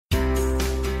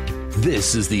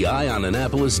This is the Eye on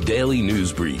Annapolis Daily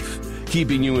News Brief,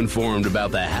 keeping you informed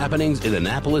about the happenings in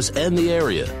Annapolis and the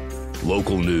area.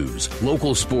 Local news,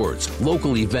 local sports,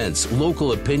 local events,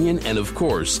 local opinion, and of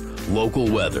course, local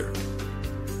weather.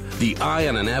 The Eye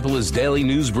on Annapolis Daily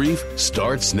News Brief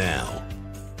starts now.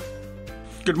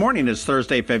 Good morning. It's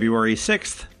Thursday, February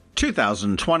 6th,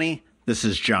 2020. This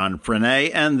is John Frenaye,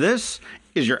 and this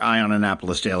is your Eye on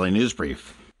Annapolis Daily News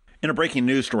Brief. In a breaking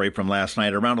news story from last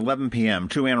night, around 11 p.m.,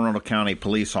 two Anne Arundel County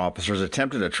police officers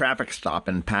attempted a traffic stop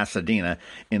in Pasadena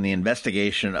in the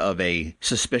investigation of a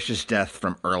suspicious death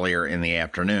from earlier in the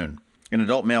afternoon. An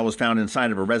adult male was found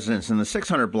inside of a residence in the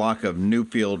 600 block of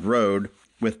Newfield Road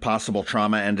with possible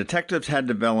trauma, and detectives had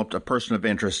developed a person of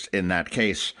interest in that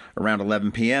case. Around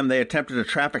 11 p.m., they attempted a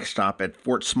traffic stop at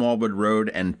Fort Smallwood Road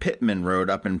and Pittman Road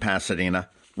up in Pasadena,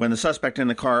 when the suspect in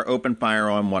the car opened fire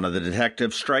on one of the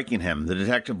detectives, striking him. The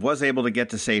detective was able to get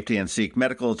to safety and seek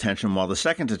medical attention, while the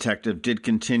second detective did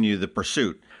continue the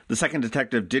pursuit. The second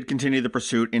detective did continue the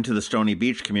pursuit into the Stony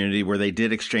Beach community, where they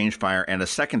did exchange fire, and a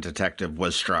second detective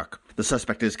was struck. The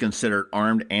suspect is considered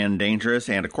armed and dangerous,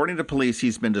 and according to police,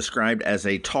 he's been described as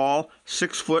a tall,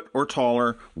 6 foot or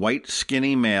taller, white,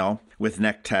 skinny male with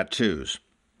neck tattoos.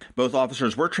 Both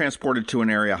officers were transported to an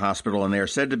area hospital, and they are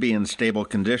said to be in stable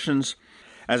conditions.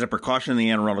 As a precaution, the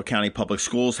Anne Arundel County Public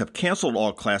Schools have canceled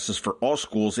all classes for all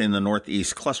schools in the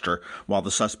Northeast cluster, while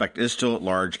the suspect is still at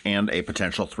large and a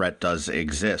potential threat does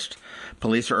exist.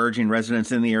 Police are urging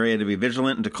residents in the area to be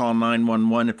vigilant and to call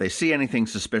 911 if they see anything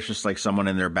suspicious like someone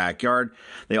in their backyard.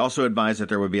 They also advise that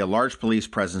there would be a large police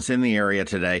presence in the area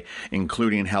today,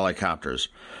 including helicopters.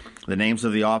 The names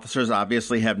of the officers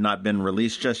obviously have not been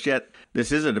released just yet.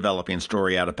 This is a developing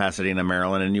story out of Pasadena,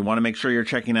 Maryland, and you want to make sure you're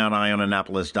checking out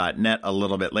eyeonannapolis.net a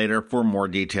little bit later for more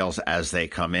details as they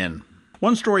come in.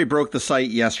 One story broke the site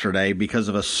yesterday because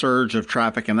of a surge of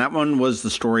traffic, and that one was the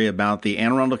story about the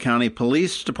Anne Arundel County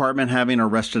Police Department having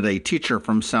arrested a teacher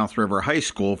from South River High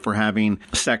School for having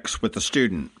sex with a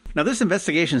student. Now, this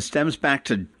investigation stems back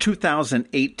to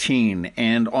 2018,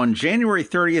 and on January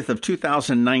 30th of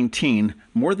 2019,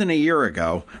 more than a year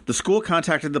ago, the school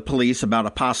contacted the police about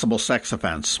a possible sex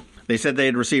offense. They said they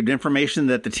had received information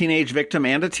that the teenage victim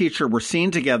and a teacher were seen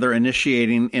together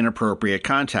initiating inappropriate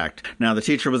contact. Now, the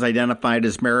teacher was identified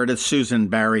as Meredith Susan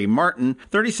Barry Martin,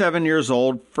 37 years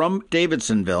old, from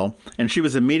Davidsonville, and she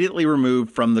was immediately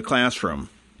removed from the classroom.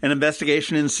 An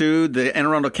investigation ensued. The Anne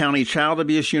Arundel County Child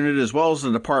Abuse Unit, as well as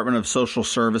the Department of Social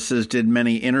Services, did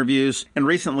many interviews. And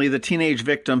recently, the teenage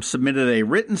victim submitted a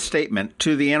written statement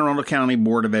to the Anne Arundel County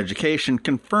Board of Education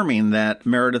confirming that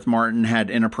Meredith Martin had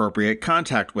inappropriate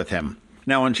contact with him.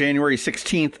 Now, on January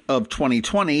 16th of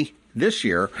 2020, this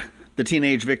year, the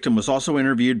teenage victim was also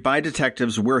interviewed by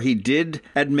detectives, where he did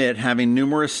admit having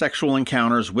numerous sexual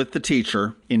encounters with the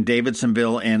teacher in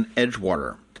Davidsonville and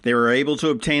Edgewater. They were able to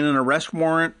obtain an arrest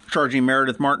warrant charging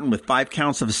Meredith Martin with 5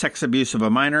 counts of sex abuse of a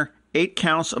minor, 8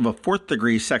 counts of a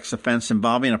 4th-degree sex offense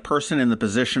involving a person in the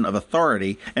position of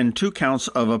authority, and 2 counts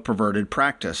of a perverted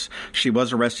practice. She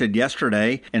was arrested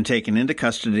yesterday and taken into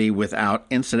custody without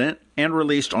incident and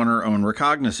released on her own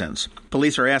recognizance.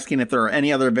 Police are asking if there are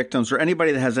any other victims or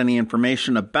anybody that has any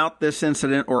information about this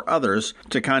incident or others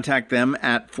to contact them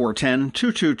at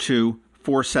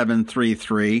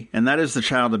 410-222-4733, and that is the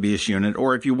Child Abuse Unit,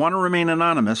 or if you want to remain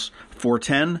anonymous,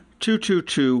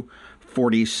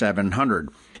 410-222-4700.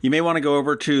 You may want to go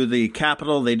over to the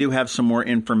Capitol. They do have some more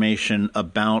information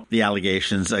about the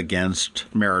allegations against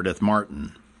Meredith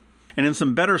Martin. And in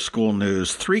some better school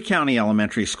news, 3 county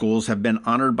elementary schools have been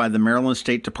honored by the Maryland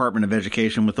State Department of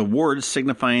Education with awards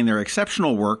signifying their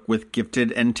exceptional work with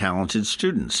gifted and talented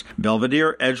students.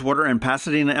 Belvedere, Edgewater, and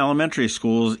Pasadena Elementary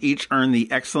Schools each earned the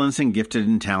Excellence in Gifted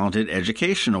and Talented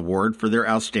Education Award for their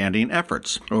outstanding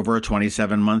efforts over a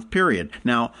 27-month period.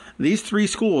 Now, these 3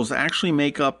 schools actually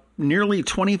make up nearly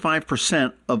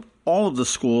 25% of all of the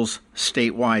schools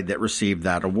statewide that received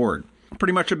that award.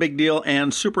 Pretty much a big deal,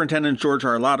 and Superintendent George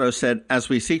Arlotto said, as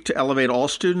we seek to elevate all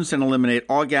students and eliminate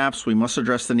all gaps, we must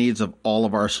address the needs of all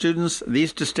of our students.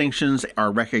 These distinctions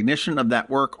are recognition of that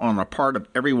work on the part of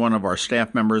every one of our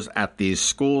staff members at these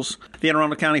schools. The Anne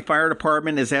Arundel County Fire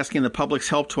Department is asking the public's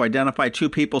help to identify 2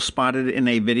 people spotted in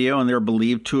a video, and they're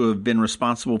believed to have been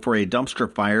responsible for a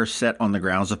dumpster fire set on the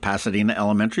grounds of Pasadena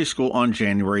Elementary School on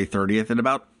January 30th at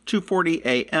about 2:40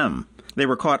 a.m. They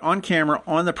were caught on camera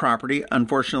on the property,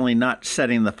 unfortunately not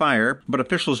setting the fire, but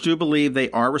officials do believe they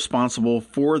are responsible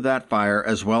for that fire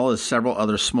as well as several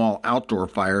other small outdoor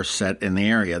fires set in the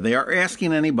area. They are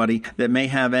asking anybody that may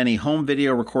have any home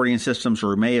video recording systems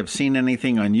or may have seen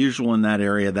anything unusual in that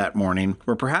area that morning,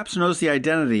 or perhaps knows the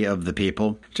identity of the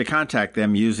people, to contact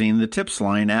them using the tips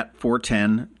line at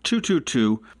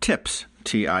 410-222-TIPS,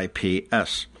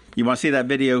 T-I-P-S. You want to see that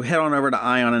video, head on over to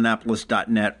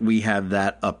eyeonannapolis.net. We have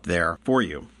that up there for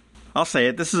you. I'll say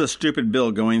it, this is a stupid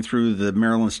bill going through the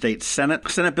Maryland State Senate.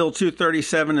 Senate Bill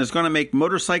 237 is going to make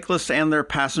motorcyclists and their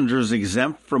passengers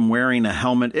exempt from wearing a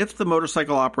helmet if the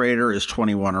motorcycle operator is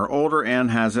 21 or older and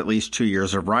has at least 2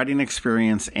 years of riding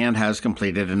experience and has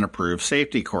completed an approved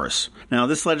safety course. Now,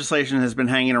 this legislation has been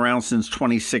hanging around since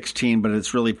 2016, but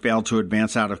it's really failed to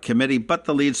advance out of committee. But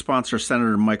the lead sponsor,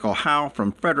 Senator Michael Howe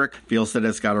from Frederick, feels that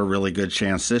it's got a really good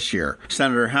chance this year.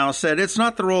 Senator Howe said, "It's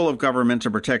not the role of government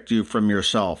to protect you from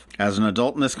yourself. As an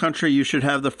adult in this country, you should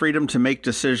have the freedom to make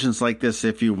decisions like this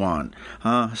if you want."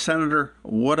 Senator,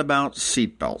 what about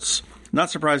seatbelts?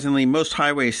 Not surprisingly, most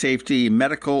highway safety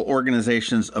medical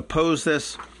organizations oppose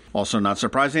this. Also not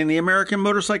surprising, the American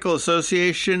Motorcycle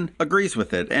Association agrees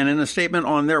with it, and in a statement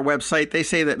on their website, they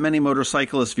say that many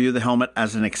motorcyclists view the helmet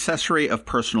as an accessory of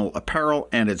personal apparel,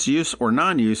 and its use or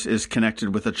non-use is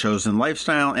connected with a chosen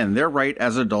lifestyle and their right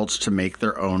as adults to make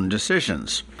their own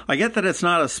decisions. I get that it's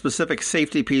not a specific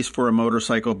safety piece for a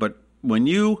motorcycle, but when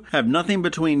you have nothing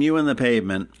between you and the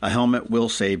pavement, a helmet will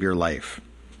save your life.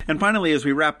 And finally, as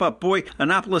we wrap up, boy,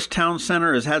 Annapolis Towne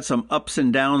Centre has had some ups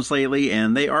and downs lately,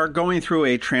 and they are going through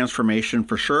a transformation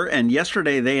for sure. And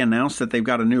yesterday they announced that they've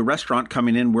got a new restaurant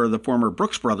coming in where the former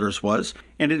Brooks Brothers was,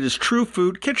 and it is True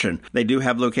Food Kitchen. They do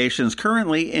have locations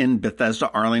currently in Bethesda,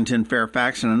 Arlington,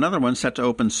 Fairfax, and another one set to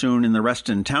open soon in the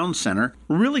Reston Town Center.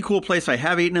 Really cool place. I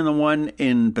have eaten in the one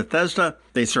in Bethesda.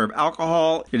 They serve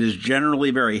alcohol. It is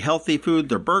generally very healthy food.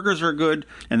 Their burgers are good,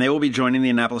 and they will be joining the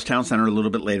Annapolis Town Center a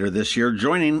little bit later this year,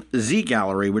 joining Z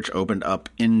Gallery, which opened up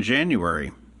in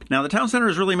January. Now, the Town Center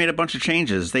has really made a bunch of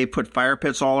changes. They put fire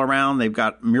pits all around. They've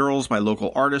got murals by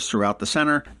local artists throughout the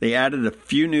center. They added a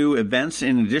few new events.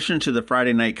 In addition to the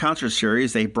Friday night concert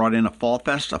series, they brought in a Fall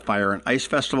Fest, a Fire and Ice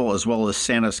Festival, as well as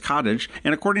Santa's Cottage.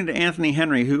 And according to Anthony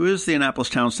Henry, who is the Annapolis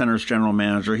Town Center's general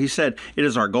manager, he said, "It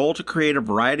is our goal to create a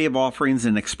variety of offerings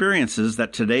and experiences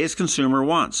that today's consumer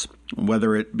wants.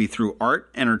 Whether it be through art,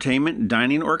 entertainment,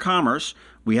 dining, or commerce,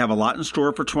 we have a lot in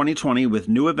store for 2020 with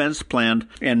new events planned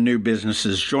and new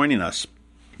businesses joining us."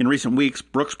 In recent weeks,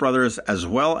 Brooks Brothers as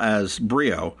well as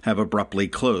Brio have abruptly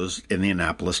closed in the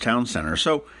Annapolis Town Center.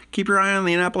 So keep your eye on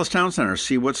the Annapolis Town Center,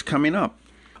 see what's coming up.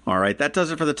 All right, that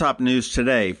does it for the top news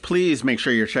today. Please make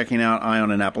sure you're checking out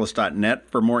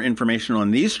eyeonannapolis.net for more information on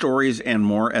these stories and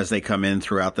more as they come in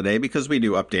throughout the day, because we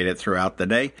do update it throughout the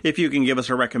day. If you can give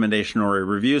us a recommendation or a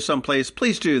review someplace,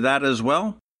 please do that as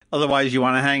well. Otherwise, you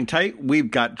want to hang tight,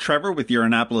 we've got Trevor with your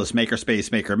Annapolis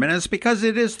Makerspace Maker Minutes because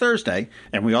it is Thursday.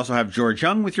 And we also have George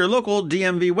Young with your local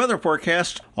DMV weather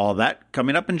forecast. All that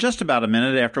coming up in just about a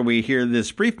minute after we hear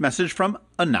this brief message from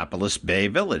Annapolis Bay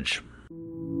Village.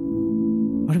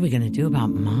 What are we going to do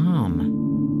about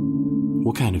Mom?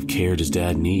 What kind of care does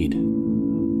Dad need?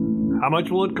 How much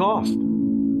will it cost?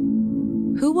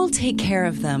 Who will take care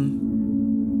of them?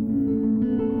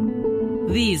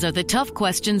 These are the tough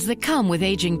questions that come with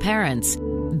aging parents.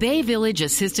 Bay Village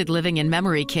Assisted Living and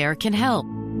Memory Care can help.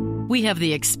 We have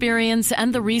the experience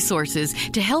and the resources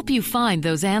to help you find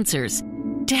those answers.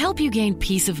 To help you gain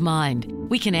peace of mind,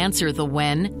 we can answer the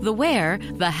when, the where,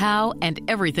 the how, and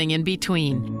everything in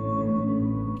between.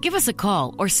 Give us a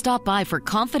call or stop by for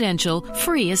confidential,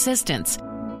 free assistance.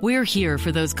 We're here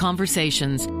for those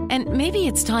conversations, and maybe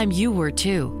it's time you were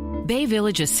too. Bay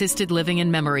Village Assisted Living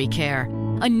and Memory Care,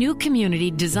 a new community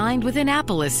designed with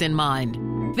Annapolis in mind.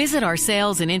 Visit our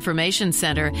Sales and Information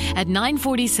Center at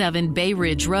 947 Bay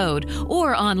Ridge Road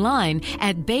or online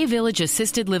at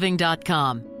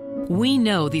bayvillageassistedliving.com. We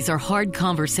know these are hard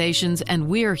conversations, and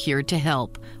we're here to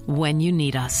help when you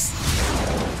need us.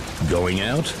 Going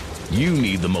out? You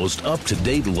need the most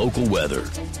up-to-date local weather.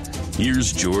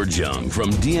 Here's George Young from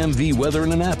DMV Weather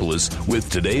in Annapolis with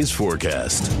today's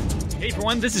forecast. Hey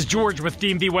everyone, this is George with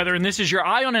DMV Weather, and this is your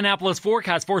Eye on Annapolis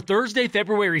forecast for Thursday,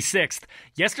 February 6th.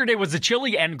 Yesterday was a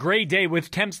chilly and gray day with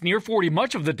temps near 40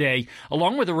 much of the day,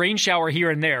 along with a rain shower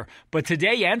here and there. But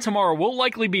today and tomorrow will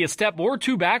likely be a step or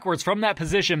two backwards from that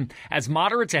position as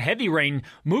moderate to heavy rain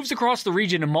moves across the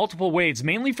region in multiple waves,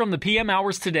 mainly from the PM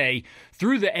hours today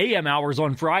through the AM hours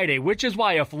on Friday, which is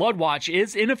why a flood watch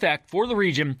is in effect for the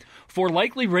region for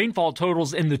likely rainfall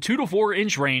totals in the 2 to 4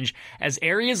 inch range as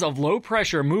areas of low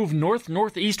pressure move north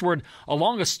north-northeastward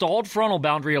along a stalled frontal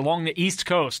boundary along the east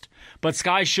coast. But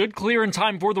skies should clear in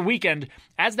time for the weekend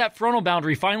as that frontal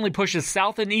boundary finally pushes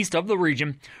south and east of the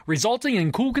region, resulting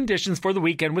in cool conditions for the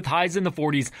weekend with highs in the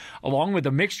 40s, along with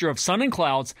a mixture of sun and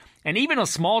clouds, and even a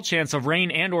small chance of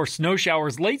rain and or snow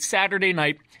showers late Saturday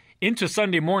night into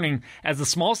Sunday morning as the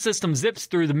small system zips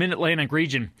through the mid-Atlantic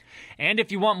region. And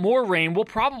if you want more rain, we'll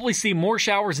probably see more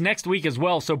showers next week as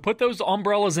well, so put those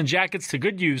umbrellas and jackets to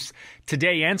good use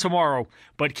today and tomorrow,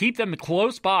 but keep them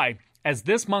close by as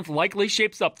this month likely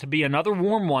shapes up to be another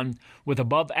warm one with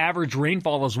above average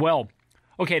rainfall as well.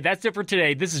 Okay, that's it for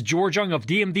today. This is George Young of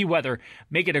DMV Weather.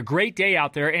 Make it a great day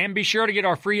out there, and be sure to get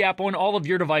our free app on all of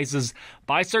your devices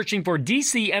by searching for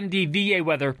DCMDVA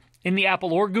Weather in the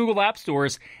Apple or Google App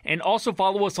Stores, and also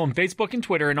follow us on Facebook and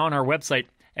Twitter and on our website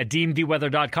at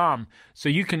dmvweather.com, so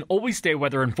you can always stay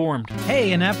weather informed.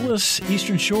 Hey, Annapolis,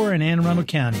 Eastern Shore, and Anne Arundel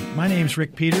County. My name's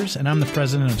Rick Peters, and I'm the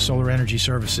president of Solar Energy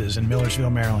Services in Millersville,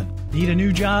 Maryland. Need a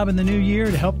new job in the new year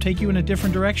to help take you in a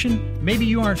different direction? Maybe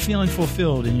you aren't feeling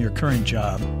fulfilled in your current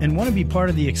job and want to be part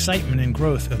of the excitement and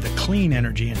growth of the clean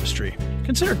energy industry.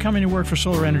 Consider coming to work for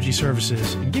Solar Energy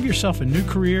Services and give yourself a new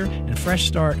career and fresh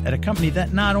start at a company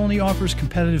that not only offers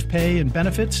competitive pay and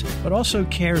benefits, but also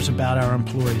cares about our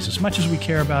employees as much as we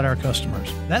care about our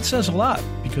customers. That says a lot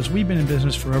because we've been in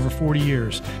business for over 40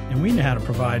 years and we know how to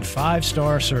provide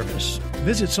 5-star service.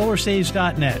 Visit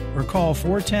solarsaves.net or call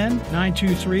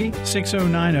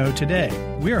 410-923-6090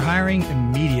 today. We are hiring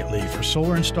immediately for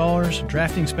solar installers,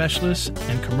 drafting specialists,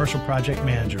 and commercial project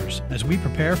managers as we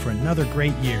prepare for another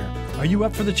great year. Are you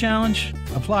up for the challenge?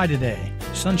 Apply today.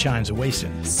 Sunshine's a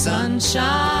wasting.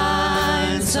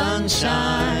 Sunshine,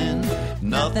 sunshine,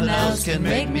 nothing else can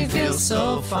make me feel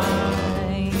so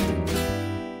fine.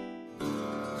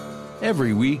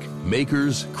 Every week,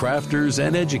 makers, crafters,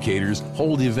 and educators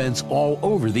hold events all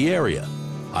over the area.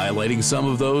 Highlighting some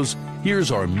of those,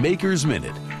 here's our Maker's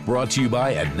Minute, brought to you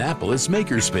by Annapolis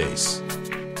Makerspace.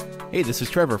 Hey, this is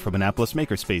Trevor from Annapolis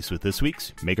Makerspace with this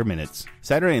week's Maker Minutes.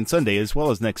 Saturday and Sunday, as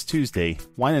well as next Tuesday,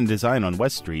 Wine and Design on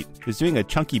West Street is doing a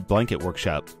chunky blanket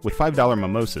workshop with $5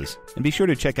 mimosas. And be sure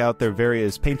to check out their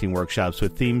various painting workshops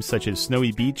with themes such as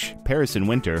Snowy Beach, Paris in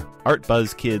Winter, Art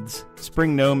Buzz Kids,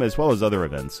 Spring Gnome, as well as other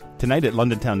events. Tonight at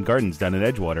London Town Gardens down in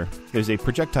Edgewater, there's a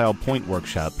projectile point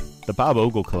workshop, the Bob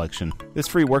Ogle Collection. This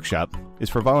free workshop is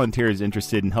for volunteers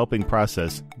interested in helping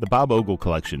process the Bob Ogle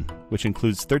Collection, which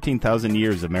includes 13,000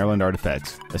 years of Maryland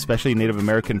artifacts, especially Native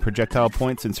American projectile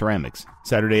points and ceramics.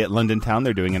 Saturday at London Town,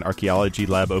 they're doing an archaeology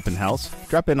lab open house.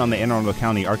 Drop in on the Anne Arundel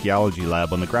County Archaeology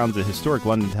Lab on the grounds of historic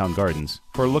London Town Gardens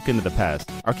for a look into the past.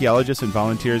 Archaeologists and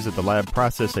volunteers at the lab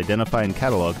process, identify, and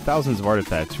catalog thousands of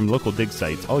artifacts from local dig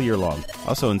sites all year long.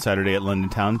 Also on Saturday at London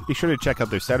Town, be sure to check out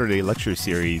their Saturday lecture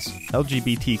series,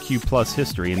 LGBTQ+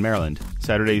 History in Maryland.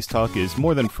 Saturday's talk is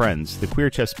More Than Friends, the Queer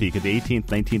Chesapeake of the 18th,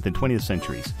 19th, and 20th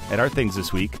centuries. At Art Things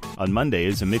this week, on Monday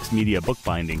is a mixed media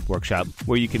bookbinding workshop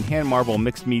where you can hand marble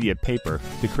mixed media paper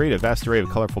to create a vast array of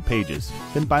colorful pages,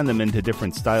 then bind them into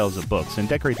different styles of books and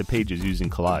decorate the pages using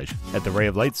collage. At the Ray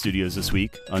of Light Studios this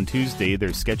week, on Tuesday,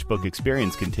 their sketchbook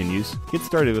experience continues. Get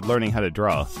started with learning how to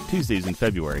draw, Tuesdays in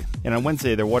February. And on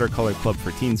Wednesday, their watercolor club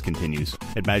for teens continues.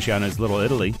 At Maggiano's Little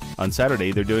Italy, on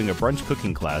Saturday, they're doing a brunch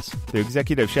cooking class. Their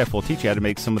executive chef will teach you how to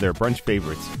make some of their brunch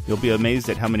favorites. You'll be amazed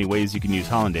at how many ways you can use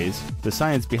hollandaise, the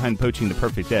science behind poaching the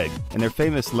perfect egg, and their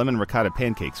famous lemon ricotta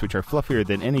pancakes, which are fluffier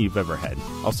than any you've ever had.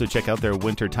 Also check out their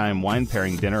wintertime wine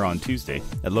pairing dinner on Tuesday.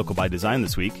 At Local by Design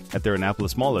this week, at their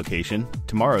Annapolis Mall location,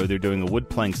 tomorrow they're doing a wood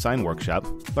plank sign workshop.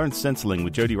 Learn stenciling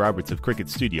with Jody Roberts of Cricut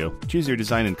Studio. Choose your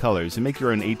design and colors and make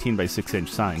your own 18 by 6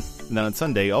 inch sign. And then on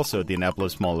Sunday, also at the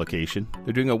Annapolis Mall location,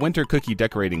 they're doing a winter cookie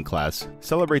decorating class.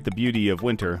 Celebrate the beauty of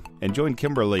winter and join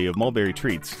Kimberly of Mulberry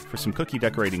Treats for some cookie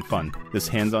decorating fun. This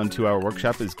hands-on 2-hour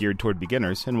workshop is geared toward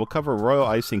beginners and will cover royal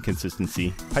icing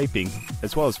consistency, piping,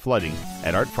 as well as flooding.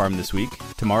 At Art Farm this week,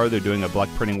 tomorrow they're doing a block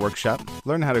printing workshop.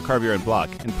 Learn how to carve your own block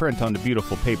and print onto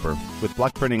beautiful paper with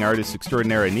block printing artist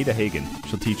extraordinaire Anita Hagen.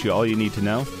 She'll teach you all you need to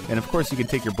know, and of course you can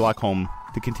take your block home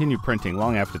to continue printing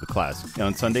long after the class. And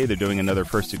on Sunday, they're doing another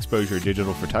First Exposure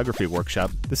digital photography workshop.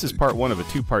 This is part 1 of a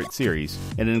 2-part series,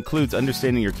 and it includes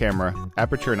understanding your camera,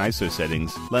 aperture and ISO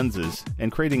settings, lenses,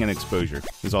 and creating an exposure.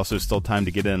 There's also still time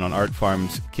to get in on Art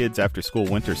Farm's Kids After School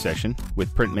Winter Session,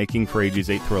 with printmaking for ages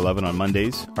 8 through 11 on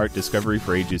Mondays, art discovery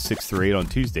for ages 6 through 8 on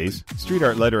Tuesdays, street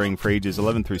art lettering for ages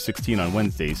 11 through 16 on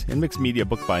Wednesdays, and mixed media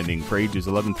bookbinding for ages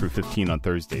 11 through 15 on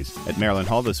Thursdays. At Maryland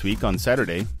Hall this week, on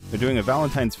Saturday, they're doing a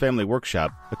Valentine's Family Workshop,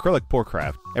 Acrylic Pour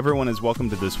Craft. Everyone is welcome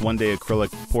to this one-day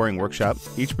acrylic pouring workshop.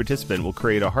 Each participant will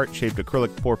create a heart-shaped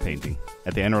acrylic pour painting.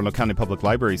 At the Anne Arundel County Public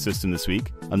Library System this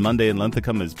week, on Monday in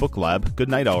Linthicum is Book Lab, Good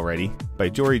Night Already, by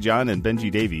Jory John and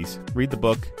Benji Davies. Read the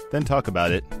book, then talk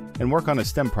about it, and work on a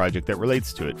STEM project that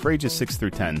relates to it for ages 6 through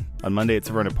 10. On Monday at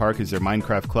Severna Park is their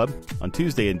Minecraft Club. On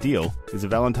Tuesday in Deal is a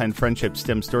Valentine Friendship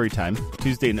STEM Storytime.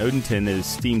 Tuesday in Odenton is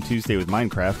STEAM Tuesday with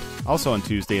Minecraft. Also on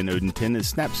Tuesday in Odenton is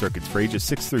Snap Circuits for ages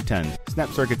 6 through 10. Snap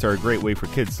Circuits are a great way for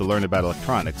kids to learn about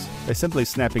electronics by simply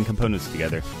snapping components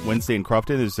together. Wednesday in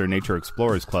Crofton is their Nature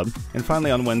Explorers Club. And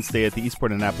finally on Wednesday at the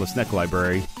Eastport Annapolis Neck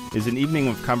Library is an evening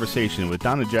of conversation with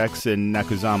Donna Jackson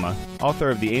Nakuzama, author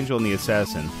of The Angel and the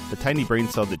Assassin, the tiny brain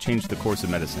cell that changed the course of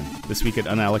medicine. This week at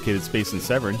Unallocated Space in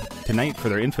Severn, tonight for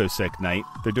their InfoSec night,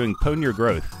 they're doing Pwn Your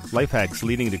Growth, life hacks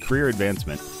leading to career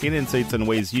advancement. Gain insights on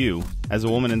ways you, as a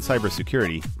woman in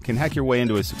cybersecurity, can hack your way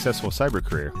into a successful cyber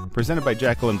career. Presented by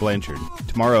Jacqueline Blanchard.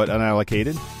 Tomorrow at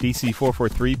Unallocated, DC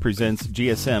 443 presents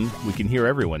GSM, We Can Hear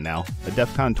Everyone Now, a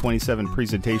DEF CON 27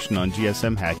 presentation on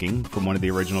GSM hacking from one of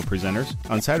the original presenters.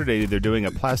 On Saturday, they're doing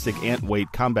a plastic ant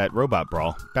weight combat robot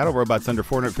brawl. Battle robots under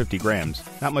 450 grams,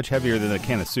 not much heavier than a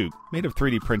can of soup, made of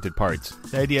 3D printed parts.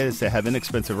 The idea is to have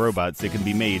inexpensive robots that can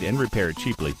be made and repaired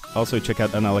cheaply. Also check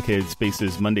out Unallocated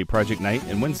Space's Monday Project Night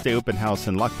and Wednesday Open House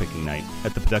and Lockpicking Night.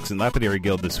 At the Patuxent Lapidary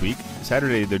Guild this week,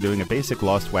 Saturday they're doing a basic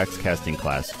lost wax casting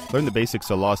class. Learn the basics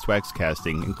of lost wax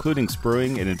casting, including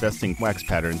spruing and investing wax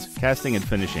patterns, casting and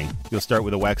finishing. You'll start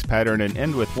with a wax pattern and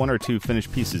end with 1 or 2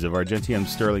 finished pieces of Argentium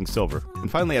sterling silver. And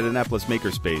finally at Annapolis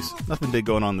Makerspace, nothing big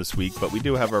going on this week, but we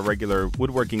do have our regular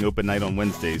woodworking open night on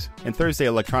Wednesdays, and Thursday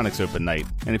electronics open night.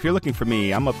 And if you're looking for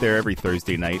me, I'm up there every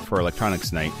Thursday night for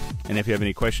electronics night. And if you have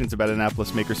any questions about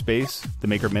Annapolis Makerspace, the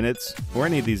Maker Minutes, or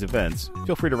any of these events,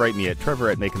 feel free to write me at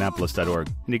trevor@makeannapolis.org.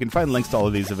 And you can find links to all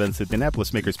of these events at the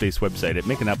Annapolis Makerspace website at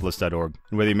makeannapolis.org.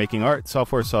 And whether you're making art,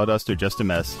 software, sawdust, or just a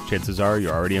mess, chances are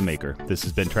you're already a maker. This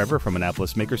has been Trevor from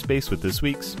Annapolis Makerspace with this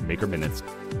week's Maker Minutes.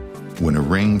 When a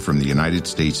ring from the United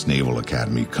States Naval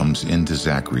Academy comes into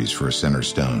Zachary's for a center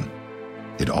stone,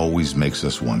 it always makes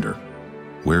us wonder,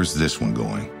 where's this one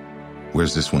going?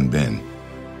 Where's this one been?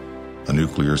 A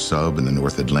nuclear sub in the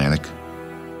North Atlantic?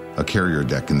 A carrier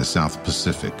deck in the South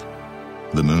Pacific?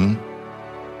 The moon?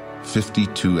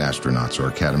 52 astronauts are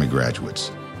Academy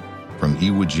graduates, from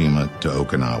Iwo Jima to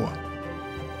Okinawa,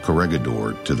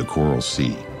 Corregidor to the Coral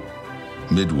Sea,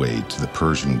 Midway to the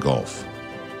Persian Gulf,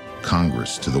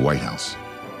 Congress to the White House.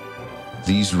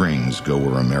 These rings go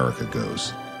where America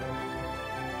goes.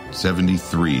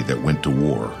 73 that went to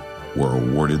war were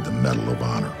awarded the Medal of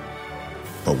Honor.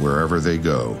 But wherever they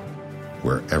go,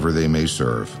 wherever they may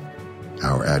serve,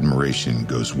 our admiration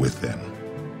goes with them.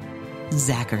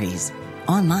 Zachary's.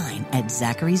 Online at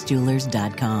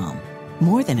zacharysjewelers.com.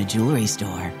 More than a jewelry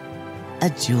store, a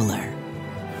jeweler.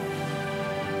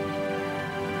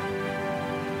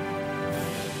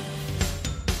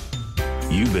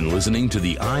 You've been listening to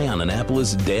the Eye on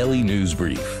Annapolis Daily News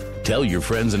Brief. Tell your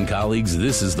friends and colleagues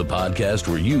this is the podcast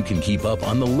where you can keep up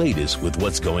on the latest with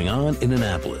what's going on in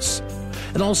Annapolis.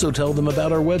 And also tell them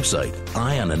about our website,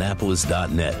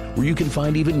 eyeonannapolis.net, where you can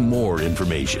find even more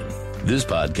information. This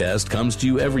podcast comes to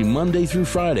you every Monday through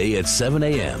Friday at 7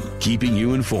 a.m., keeping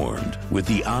you informed with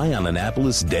the Eye on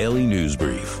Annapolis Daily News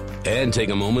Brief. And take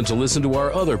a moment to listen to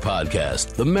our other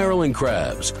podcast, The Maryland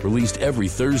Crabs, released every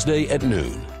Thursday at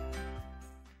noon.